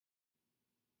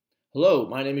Hello,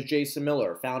 my name is Jason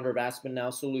Miller, founder of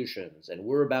ServiceNow Solutions, and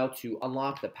we're about to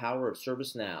unlock the power of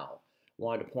ServiceNow.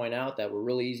 Wanted to point out that we're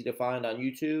really easy to find on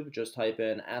YouTube. Just type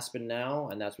in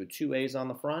ServiceNow, and that's with two A's on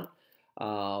the front.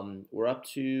 We're up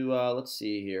to, let's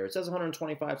see here. It says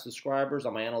 125 subscribers.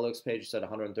 On my analytics page, it said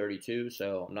 132,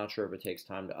 so I'm not sure if it takes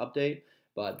time to update.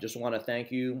 But just want to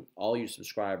thank you, all you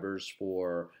subscribers,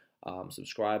 for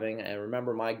subscribing. And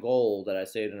remember, my goal that I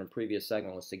stated in a previous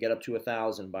segment was to get up to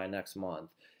 1,000 by next month.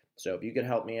 So if you could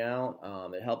help me out,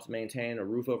 it helps maintain a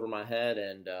roof over my head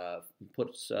and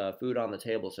puts food on the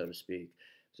table, so to speak.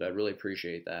 So I'd really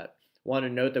appreciate that. Want to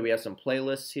note that we have some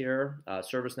playlists here.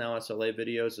 ServiceNow SLA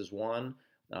videos is one.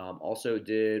 Also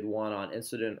did one on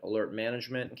incident alert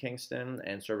management in Kingston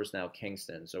and ServiceNow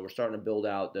Kingston. So we're starting to build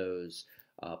out those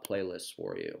playlists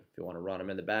for you. If you want to run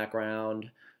them in the background,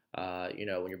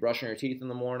 when you're brushing your teeth in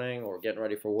the morning or getting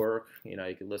ready for work, you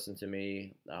can listen to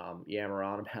me yammer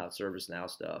on about ServiceNow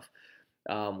stuff.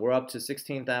 We're up to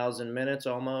 16,000 minutes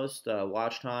almost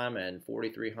watch time and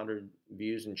 4,300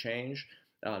 views and change.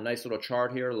 Nice little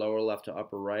chart here, lower left to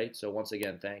upper right. So once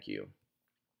again, thank you.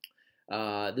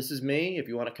 This is me. If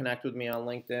you want to connect with me on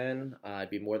LinkedIn, I'd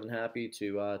be more than happy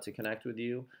to connect with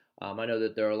you. I know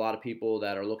that there are a lot of people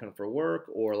that are looking for work,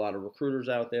 or a lot of recruiters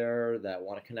out there that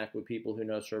want to connect with people who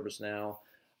know ServiceNow.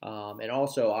 And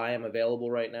also, I am available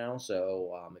right now,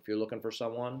 so if you're looking for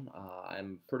someone,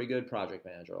 I'm a pretty good project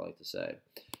manager, I like to say.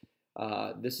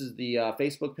 This is the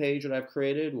Facebook page that I've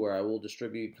created, where I will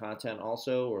distribute content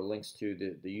also, or links to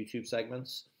the YouTube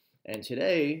segments. And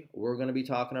today, we're going to be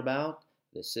talking about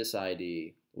the SYS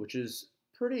ID, which is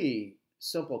pretty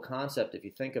simple concept if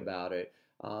you think about it.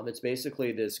 It's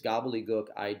basically this gobbledygook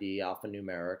ID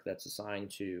alphanumeric that's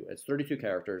assigned to, it's 32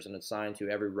 characters, and it's assigned to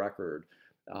every record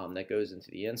that goes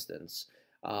into the instance.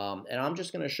 And I'm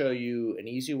just going to show you an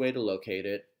easy way to locate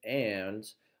it,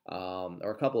 and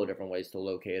or a couple of different ways to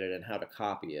locate it and how to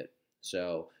copy it.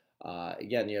 So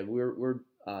again, we're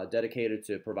dedicated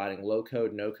to providing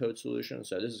low-code, no-code solutions,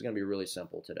 so this is going to be really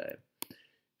simple today.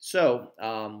 So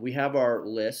we have our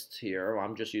list here.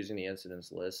 I'm just using the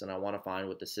incidents list, and I want to find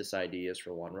what the SYS ID is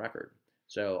for one record.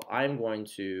 So I'm going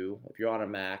to, if you're on a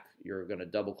Mac, you're going to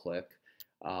double click.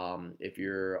 If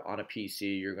you're on a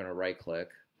PC, you're going to right click,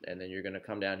 and then you're going to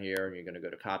come down here and you're going to go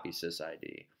to copy SYS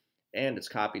ID. And it's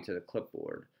copied to the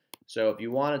clipboard. So if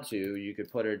you wanted to, you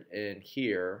could put it in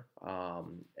here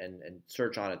and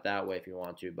search on it that way if you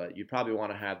want to, but you probably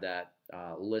want to have that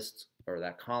list or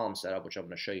that column set up, which I'm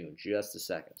going to show you in just a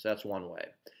second. So that's one way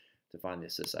to find the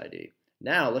SYS ID.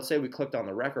 Now, let's say we clicked on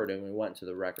the record and we went to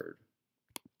the record.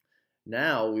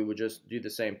 Now we would just do the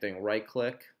same thing, right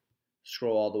click,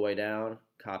 scroll all the way down,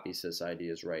 copy SYS ID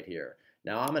is right here.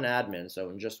 Now I'm an admin,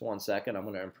 so in just 1 second, I'm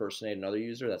going to impersonate another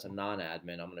user that's a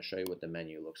non-admin. I'm going to show you what the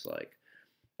menu looks like.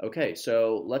 Okay,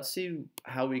 so let's see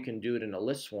how we can do it in a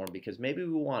list form, because maybe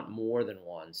we want more than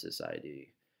one SYS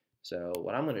ID. So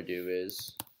what I'm going to do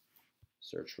is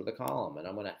search for the column, and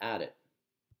I'm going to add it.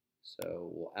 So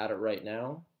we'll add it right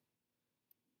now.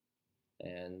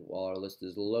 And while our list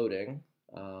is loading,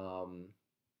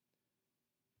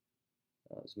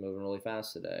 it's moving really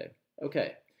fast today.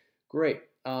 Okay, great.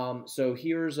 So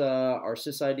here's our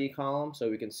SYS ID column, so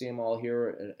we can see them all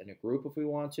here in a group if we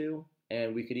want to,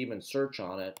 and we could even search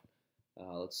on it.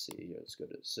 Let's see here. Let's go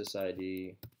to SYS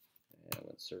ID, and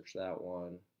let's search that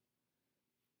one.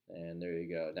 And there you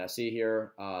go. Now see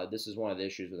here, this is one of the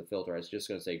issues with the filter. It's just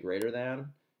going to say greater than.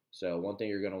 So one thing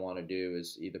you're going to want to do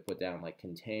is either put down like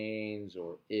contains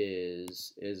or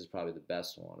is. Is probably the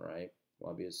best one, right? You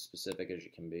want to be as specific as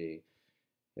you can be.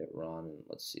 Hit run, and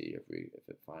let's see if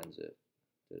it finds it.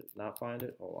 Did it not find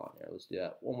it? Hold on here. Let's do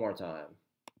that one more time.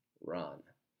 Run.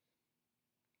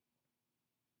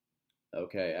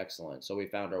 Okay, excellent. So we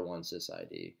found our one SYS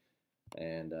ID,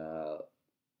 and we'll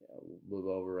move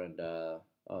over and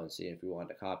and see if we wanted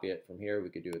to copy it from here. We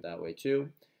could do it that way too.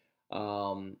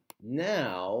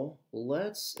 Now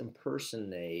let's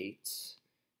impersonate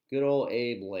good old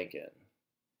Abe Lincoln.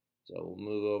 So we'll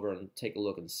move over and take a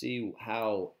look and see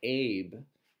how Abe,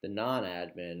 the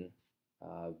non-admin,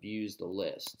 views the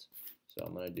list. So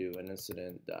I'm going to do an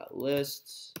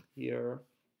incident.lists here,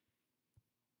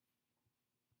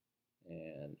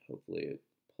 and hopefully it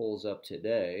pulls up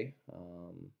today.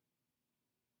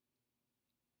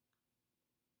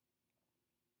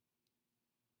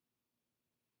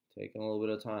 Taking a little bit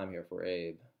of time here for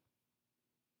Abe.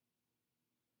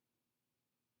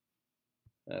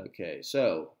 Okay,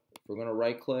 so if we're going to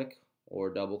right click or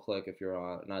double click if you're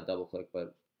on, not double click,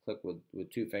 but click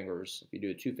with two fingers. If you do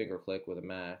a two-finger click with a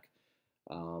Mac,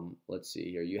 let's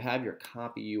see here. You have your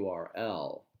copy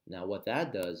URL. Now what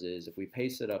that does is if we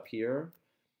paste it up here,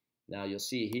 Now you'll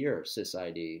see here SYS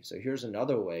ID. So here's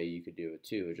another way you could do it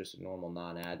too, just a normal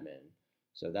non-admin.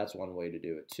 So that's one way to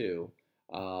do it too.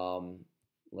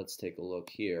 Let's take a look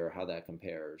here how that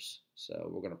compares. So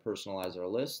we're going to personalize our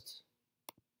list.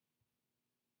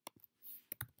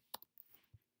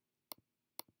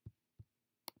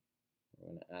 We're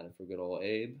going to add it for good old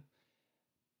Abe.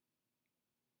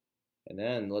 And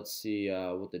then let's see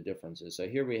what the difference is. So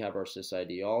here we have our SYS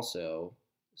ID also.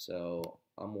 So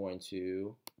I'm going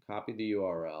to copy the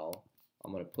URL.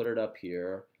 I'm going to put it up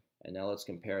here. And now let's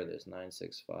compare this.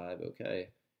 965, okay.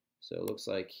 So it looks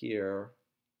like here,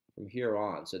 from here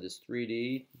on, so this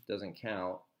 3D doesn't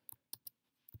count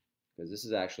because this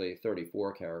is actually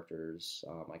 34 characters.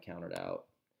 I counted out.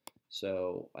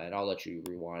 So, and I'll let you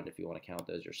rewind if you want to count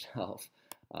those yourself.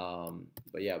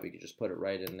 But yeah, we could just put it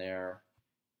right in there.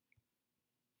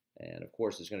 And of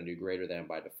course, it's going to do greater than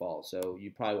by default. So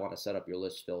you probably want to set up your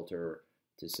list filter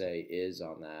to say is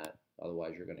on that.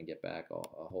 Otherwise, you're going to get back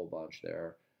a whole bunch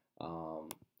there. So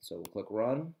we'll click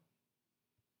run.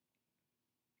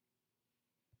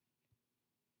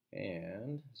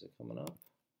 And is it coming up?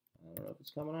 I don't know if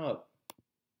it's coming up.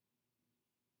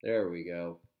 There we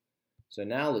go. So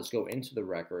now let's go into the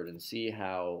record and see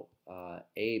how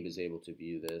Abe is able to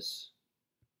view this.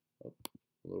 Oh,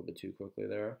 a little bit too quickly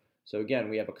there. So again,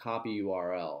 we have a copy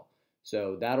URL.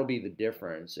 So that'll be the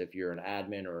difference if you're an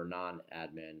admin or a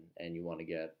non-admin and you want to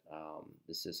get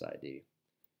the SYS ID.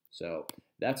 So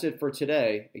that's it for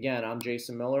today. Again, I'm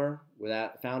Jason Miller,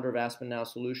 founder of AspenNow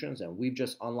Solutions, and we've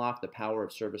just unlocked the power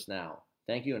of ServiceNow.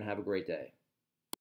 Thank you and have a great day.